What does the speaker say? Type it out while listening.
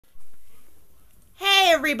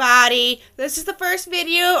everybody. This is the first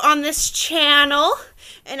video on this channel,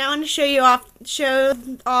 and I want to show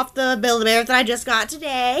off the Build-A-Bear that I just got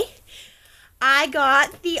today. I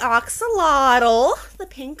got the Axolotl, the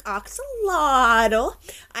pink Axolotl.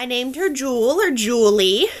 I named her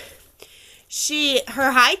Jewelie.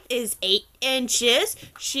 Her height is 8 inches.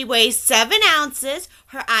 She weighs 7 ounces.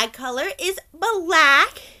 Her eye color is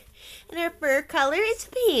black, and her fur color is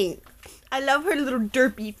pink. I love her little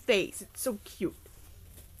derpy face. It's so cute.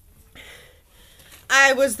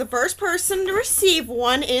 I was the first person to receive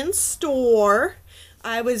one in store.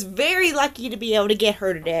 I was very lucky to be able to get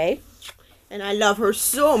her today. And I love her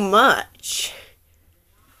so much.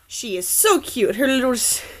 She is so cute. Her little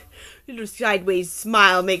sideways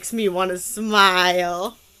smile makes me want to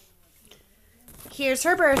smile. Here's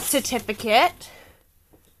her birth certificate.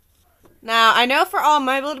 Now, I know for all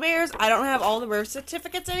my Build-A-Bears, I don't have all the birth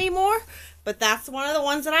certificates anymore, but that's one of the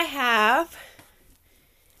ones that I have.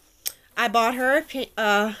 I bought her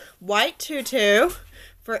a white tutu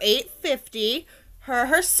for $8.50. Her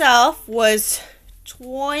herself was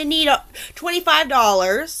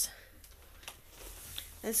 $25.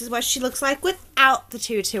 This is what she looks like without the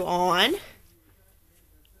tutu on.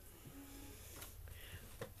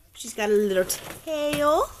 She's got a little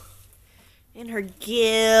tail. And her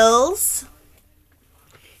gills.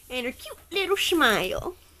 And her cute little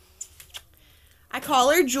smile. I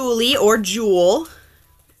call her Jewelie or Jewel.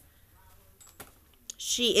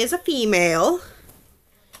 She is a female.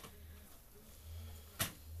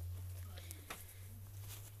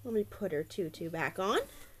 Let me put her tutu back on.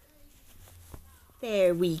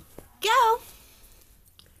 There we go.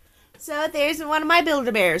 So there's one of my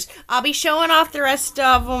Build-A-Bears. I'll be showing off the rest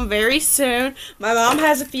of them very soon. My mom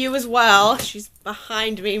has a few as well. She's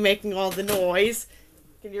behind me making all the noise.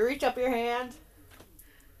 Can you reach up your hand?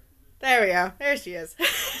 There we go. There she is.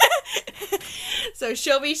 So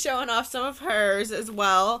she'll be showing off some of hers as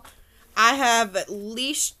well. I have at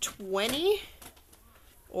least 20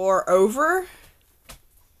 or over.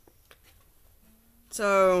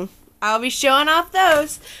 So I'll be showing off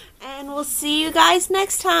those. And we'll see you guys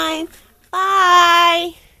next time.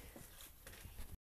 Bye!